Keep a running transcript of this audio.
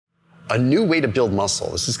a new way to build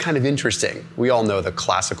muscle. This is kind of interesting. We all know the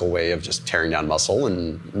classical way of just tearing down muscle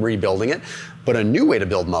and rebuilding it, but a new way to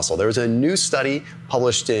build muscle. There was a new study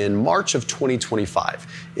published in March of 2025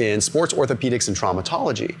 in Sports Orthopedics and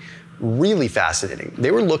Traumatology. Really fascinating.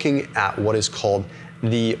 They were looking at what is called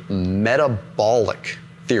the metabolic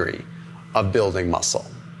theory of building muscle.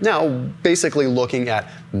 Now, basically looking at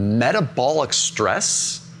metabolic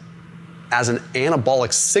stress as an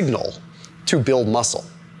anabolic signal to build muscle.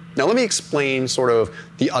 Now let me explain sort of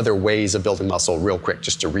the other ways of building muscle real quick,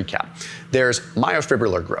 just to recap. There's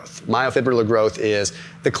myofibrillar growth. Myofibrillar growth is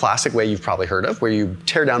the classic way you've probably heard of, where you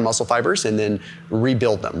tear down muscle fibers and then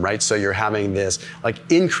rebuild them, right? So you're having this like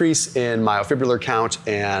increase in myofibrillar count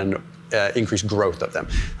and increased growth of them.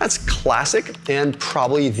 That's classic and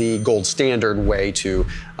probably the gold standard way to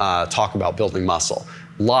talk about building muscle.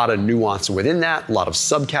 A lot of nuance within that, a lot of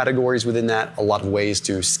subcategories within that, a lot of ways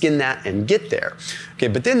to skin that and get there. Okay,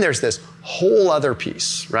 but then there's this whole other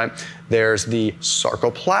piece, right? There's the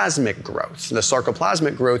sarcoplasmic growth. The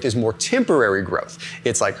sarcoplasmic growth is more temporary growth.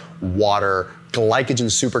 It's like water, glycogen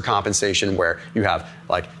supercompensation, where you have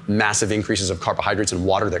like massive increases of carbohydrates and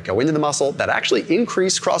water that go into the muscle that actually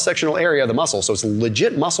increase cross-sectional area of the muscle. So it's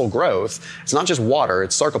legit muscle growth. It's not just water,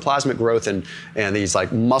 it's sarcoplasmic growth and these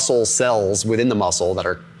like muscle cells within the muscle that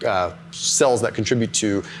are cells that contribute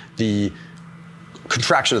to the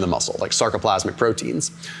contraction of the muscle, like sarcoplasmic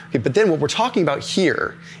proteins. Okay, but then what we're talking about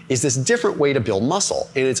here is this different way to build muscle,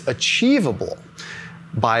 and it's achievable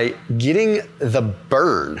by getting the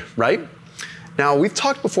burn, right? Now, we've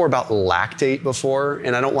talked before about lactate before,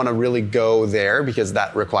 and I don't want to really go there because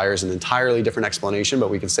that requires an entirely different explanation, but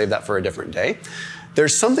we can save that for a different day.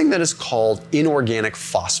 There's something that is called inorganic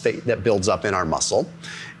phosphate that builds up in our muscle,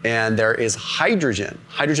 and there is hydrogen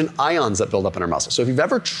ions that build up in our muscle. So if you've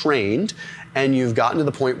ever trained and you've gotten to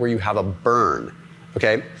the point where you have a burn,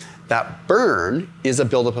 okay, that burn is a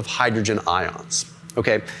buildup of hydrogen ions,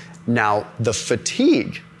 okay? Now, the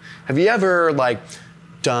fatigue, have you ever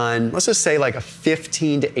done, let's just say like a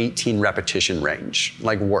 15 to 18 repetition range,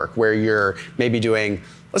 like work, where you're maybe doing,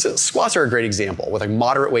 squats are a great example, with like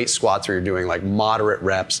moderate weight squats where you're doing like moderate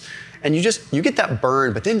reps, and you get that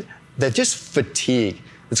burn, but then that just fatigue.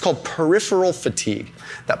 It's called peripheral fatigue.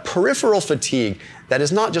 That peripheral fatigue, that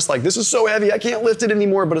is not just like, this is so heavy, I can't lift it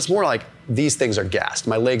anymore, but it's more like, these things are gassed,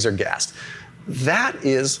 my legs are gassed. That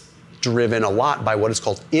is driven a lot by what is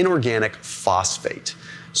called inorganic phosphate.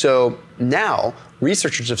 So now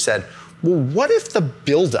researchers have said, well, what if the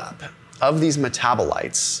buildup of these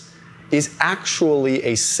metabolites is actually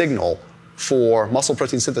a signal for muscle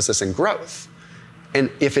protein synthesis and growth? And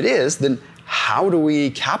if it is, then how do we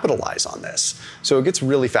capitalize on this? So it gets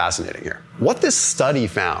really fascinating here. What this study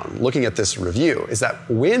found, looking at this review, is that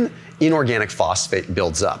when inorganic phosphate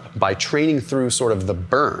builds up by training through sort of the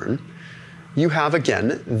burn, you have,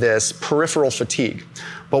 again, this peripheral fatigue.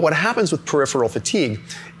 But what happens with peripheral fatigue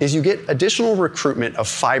is you get additional recruitment of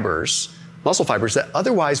fibers, muscle fibers, that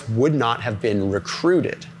otherwise would not have been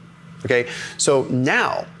recruited. Okay? So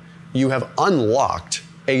now you have unlocked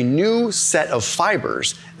a new set of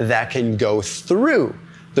fibers that can go through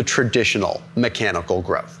the traditional mechanical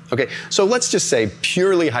growth. Okay? So let's just say,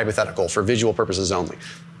 purely hypothetical for visual purposes only,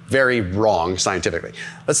 very wrong scientifically.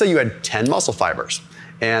 Let's say you had 10 muscle fibers.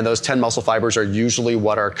 And those 10 muscle fibers are usually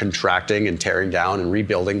what are contracting and tearing down and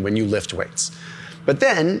rebuilding when you lift weights. But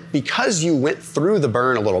then, because you went through the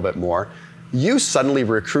burn a little bit more, you suddenly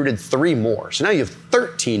recruited 3 more. So now you have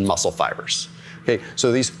 13 muscle fibers. Okay,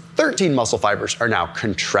 so these 13 muscle fibers are now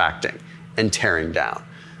contracting and tearing down.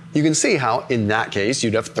 You can see how, in that case,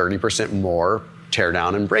 you'd have 30% more tear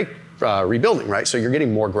down and break rebuilding, right? So you're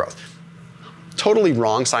getting more growth. Totally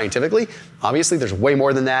wrong scientifically. Obviously, there's way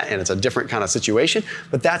more than that, and it's a different kind of situation,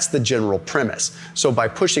 but that's the general premise. So by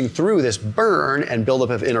pushing through this burn and buildup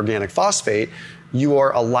of inorganic phosphate, you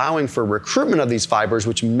are allowing for recruitment of these fibers,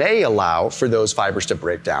 which may allow for those fibers to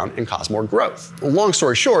break down and cause more growth. Long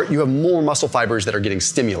story short, you have more muscle fibers that are getting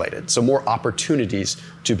stimulated, so more opportunities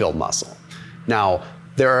to build muscle. Now,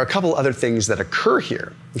 there are a couple other things that occur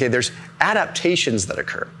here. Okay, there's adaptations that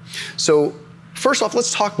occur. So first off,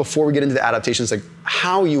 let's talk, before we get into the adaptations, like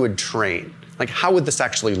how you would train. Like, how would this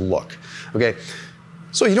actually look? Okay,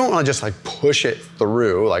 so you don't want to just like push it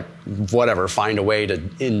through, like whatever, find a way to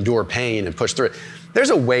endure pain and push through it. There's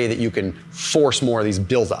a way that you can force more of these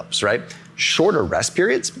buildups, right? Shorter rest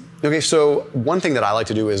periods. Okay, so one thing that I like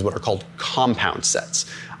to do is what are called compound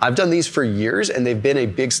sets. I've done these for years, and they've been a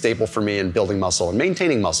big staple for me in building muscle and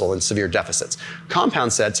maintaining muscle in severe deficits.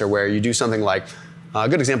 Compound sets are where you do something like A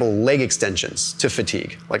good example, leg extensions to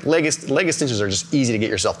fatigue. Like leg extensions are just easy to get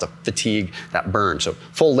yourself to fatigue, that burn. So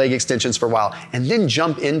full leg extensions for a while, and then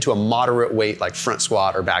jump into a moderate weight like front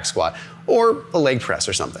squat or back squat, or a leg press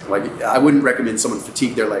or something. Like I wouldn't recommend someone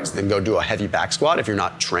fatigue their legs and then go do a heavy back squat if you're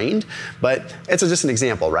not trained, but it's just an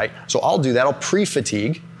example, right? So I'll do that, I'll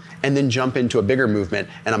pre-fatigue, and then jump into a bigger movement,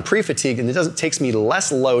 and I'm pre-fatigued, and it takes me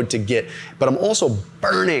less load to get, but I'm also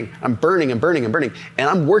burning. I'm burning, and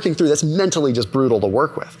I'm working through. That's mentally just brutal to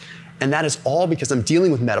work with. And that is all because I'm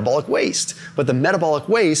dealing with metabolic waste. But the metabolic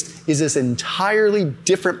waste is this entirely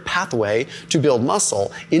different pathway to build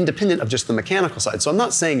muscle, independent of just the mechanical side. So I'm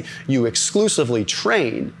not saying you exclusively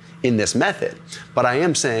train in this method, but I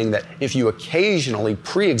am saying that if you occasionally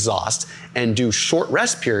pre-exhaust and do short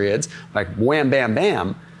rest periods, like wham, bam,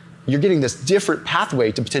 bam, you're getting this different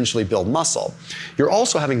pathway to potentially build muscle. You're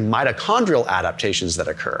also having mitochondrial adaptations that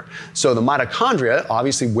occur. So the mitochondria,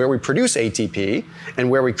 obviously where we produce ATP and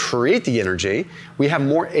where we create the energy, we have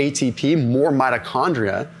more ATP, more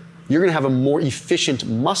mitochondria, you're gonna have a more efficient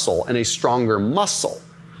muscle and a stronger muscle.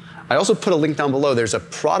 I also put a link down below. There's a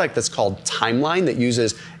product that's called Timeline that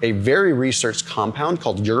uses a very researched compound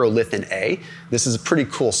called urolithin A. This is pretty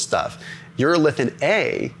cool stuff. Urolithin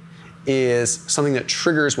A is something that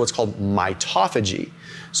triggers what's called mitophagy.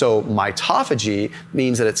 So mitophagy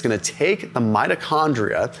means that it's going to take the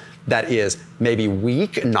mitochondria that is maybe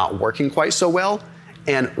weak and not working quite so well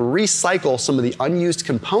and recycle some of the unused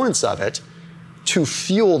components of it to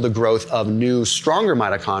fuel the growth of new, stronger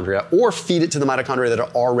mitochondria, or feed it to the mitochondria that are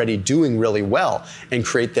already doing really well and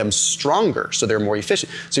create them stronger so they're more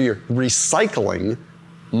efficient. So you're recycling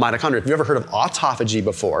mitochondria. If you've ever heard of autophagy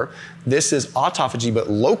before, this is autophagy but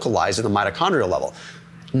localized at the mitochondrial level.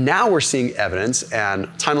 Now we're seeing evidence, and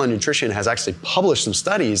Timeline Nutrition has actually published some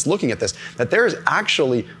studies looking at this, that there is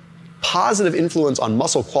actually positive influence on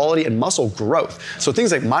muscle quality and muscle growth. So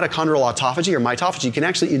things like mitochondrial autophagy or mitophagy can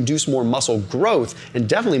actually induce more muscle growth and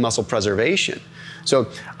definitely muscle preservation. So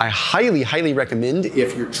I highly, highly recommend,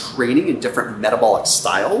 if you're training in different metabolic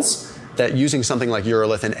styles, that using something like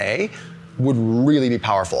urolithin A would really be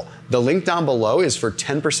powerful. The link down below is for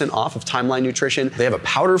 10% off of Timeline Nutrition. They have a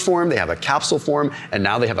powder form, they have a capsule form, and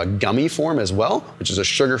now they have a gummy form as well, which is a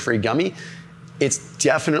sugar-free gummy. It's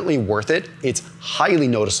definitely worth it. It's highly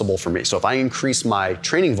noticeable for me. So if I increase my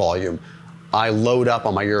training volume, I load up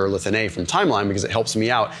on my urolithin A from Timeline because it helps me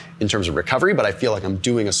out in terms of recovery, but I feel like I'm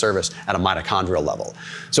doing a service at a mitochondrial level.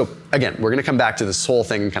 So again, we're gonna come back to this whole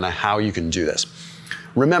thing and kind of how you can do this.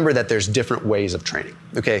 Remember that there's different ways of training,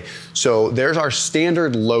 okay? So there's our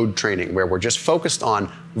standard load training where we're just focused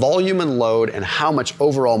on volume and load and how much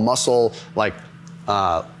overall muscle, like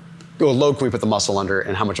load can we put the muscle under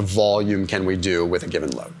and how much volume can we do with a given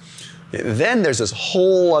load. Then there's this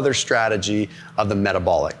whole other strategy of the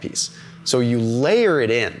metabolic piece. So you layer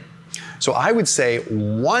it in. So I would say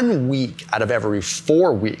 1 week out of every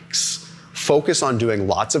 4 weeks, focus on doing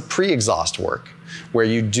lots of pre-exhaust work, where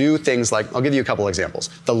you do things like, I'll give you a couple examples.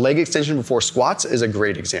 The leg extension before squats is a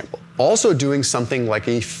great example. Also doing something like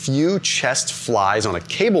a few chest flies on a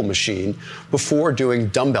cable machine before doing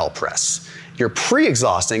dumbbell press. You're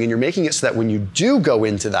pre-exhausting and you're making it so that when you do go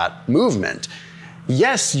into that movement,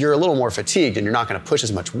 yes, you're a little more fatigued and you're not gonna push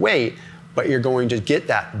as much weight, but you're going to get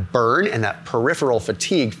that burn and that peripheral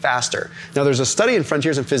fatigue faster. Now there's a study in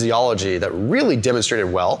Frontiers in Physiology that really demonstrated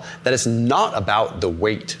well that it's not about the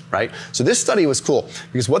weight, right? So this study was cool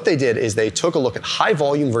because what they did is they took a look at high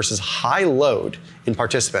volume versus high load in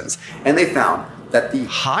participants, and they found that the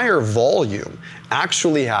higher volume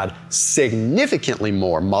actually had significantly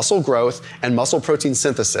more muscle growth and muscle protein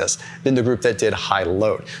synthesis than the group that did high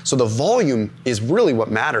load. So the volume is really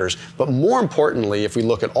what matters, but more importantly, if we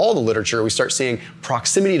look at all the literature, we start seeing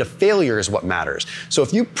proximity to failure is what matters. So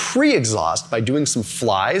if you pre-exhaust by doing some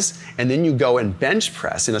flies and then you go and bench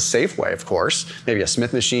press in a safe way, of course, maybe a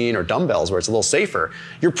Smith machine or dumbbells where it's a little safer,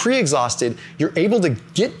 you're pre-exhausted, you're able to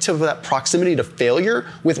get to that proximity to failure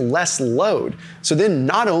with less load. So then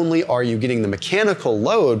not only are you getting the mechanical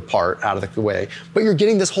load part out of the way, but you're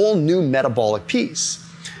getting this whole new metabolic piece.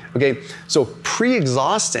 Okay, so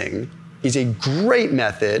pre-exhausting is a great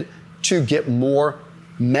method to get more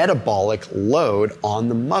metabolic load on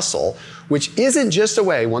the muscle, which isn't just a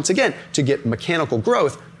way, once again, to get mechanical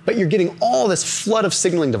growth, but you're getting all this flood of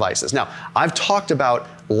signaling devices. Now, I've talked about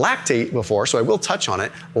lactate before, so I will touch on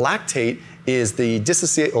it. Lactate is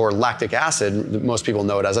the or lactic acid, most people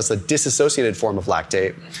know it as, that's the disassociated form of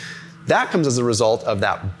lactate. That comes as a result of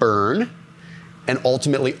that burn and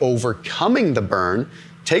ultimately overcoming the burn,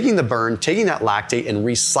 taking that lactate and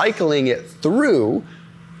recycling it through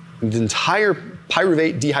the entire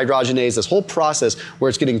pyruvate dehydrogenase, this whole process where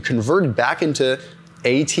it's getting converted back into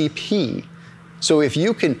ATP. So if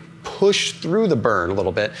you can push through the burn a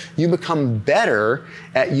little bit, you become better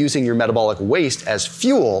at using your metabolic waste as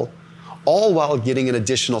fuel, all while getting an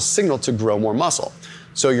additional signal to grow more muscle.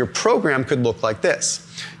 So your program could look like this.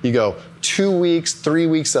 You go 2 weeks, 3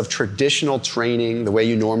 weeks of traditional training the way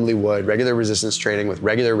you normally would, regular resistance training with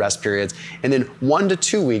regular rest periods, and then 1 to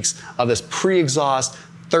 2 weeks of this pre-exhaust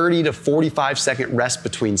 30 to 45 second rest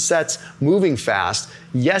between sets, moving fast.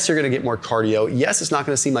 Yes, you're gonna get more cardio. Yes, it's not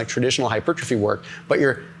gonna seem like traditional hypertrophy work, but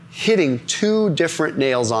you're hitting 2 different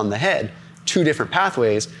nails on the head, 2 different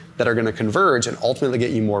pathways that are gonna converge and ultimately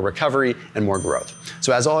get you more recovery and more growth.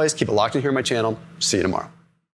 So as always, keep it locked in here on my channel. See you tomorrow.